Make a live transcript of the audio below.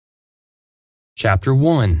Chapter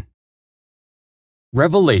 1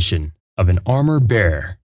 Revelation of an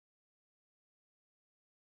Armor-Bearer.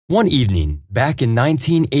 One evening, back in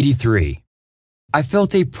 1983, I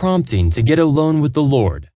felt a prompting to get alone with the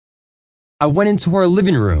Lord. I went into our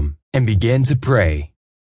living room and began to pray.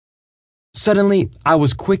 Suddenly, I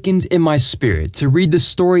was quickened in my spirit to read the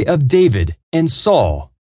story of David and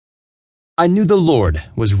Saul. I knew the Lord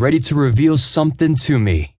was ready to reveal something to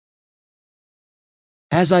me.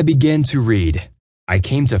 As I began to read, I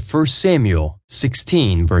came to 1 Samuel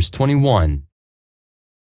 16 verse 21.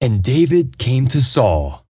 And David came to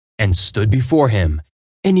Saul and stood before him,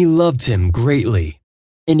 and he loved him greatly,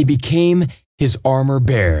 and he became his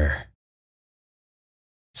armor-bearer.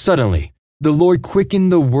 Suddenly, the Lord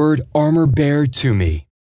quickened the word armor-bearer to me.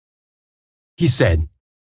 He said,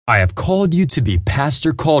 "I have called you to be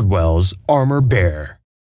Pastor Caldwell's armor-bearer."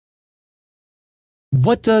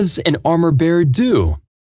 What does an armor-bearer do?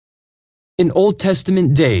 In Old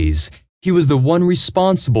Testament days, he was the one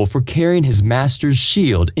responsible for carrying his master's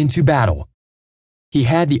shield into battle. He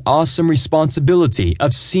had the awesome responsibility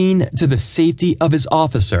of seeing to the safety of his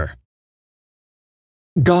officer.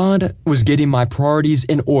 God was getting my priorities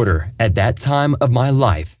in order at that time of my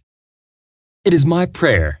life. It is my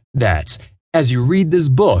prayer that, as you read this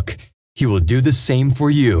book, He will do the same for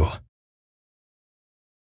you.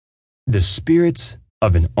 The Spirit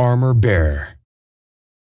of an Armor-Bearer.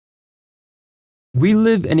 We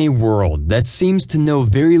live in a world that seems to know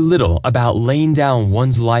very little about laying down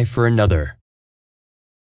one's life for another.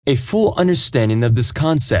 A full understanding of this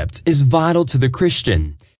concept is vital to the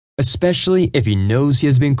Christian, especially if he knows he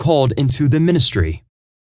has been called into the ministry.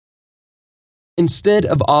 Instead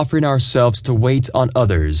of offering ourselves to wait on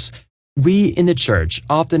others, we in the church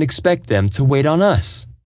often expect them to wait on us.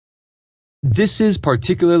 This is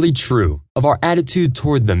particularly true of our attitude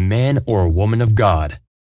toward the man or woman of God.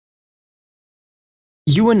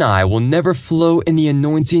 You and I will never flow in the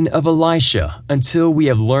anointing of Elisha until we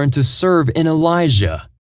have learned to serve in Elijah.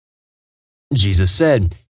 Jesus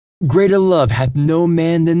said, "Greater love hath no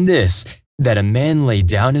man than this, that a man lay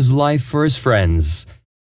down his life for his friends."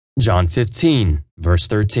 John 15, verse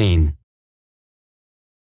 13.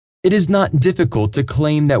 It is not difficult to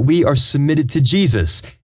claim that we are submitted to Jesus,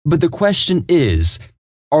 but the question is,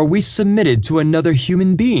 are we submitted to another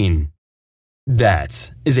human being?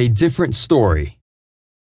 That is a different story.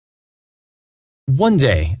 One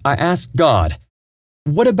day, I asked God,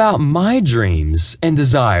 "What about my dreams and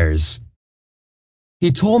desires?"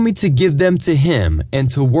 He told me to give them to Him and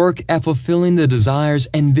to work at fulfilling the desires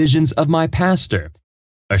and visions of my pastor,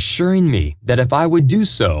 assuring me that if I would do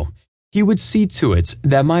so, He would see to it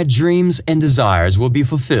that my dreams and desires will be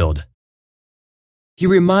fulfilled. He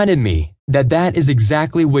reminded me that that is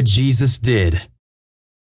exactly what Jesus did.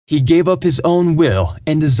 He gave up His own will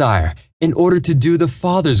and desire in order to do the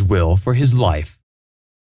Father's will for His life.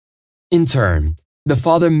 In turn, the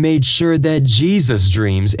Father made sure that Jesus'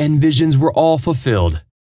 dreams and visions were all fulfilled.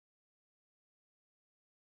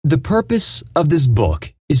 The purpose of this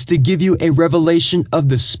book is to give you a revelation of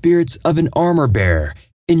the spirits of an armor-bearer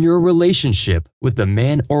in your relationship with the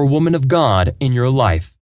man or woman of God in your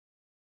life.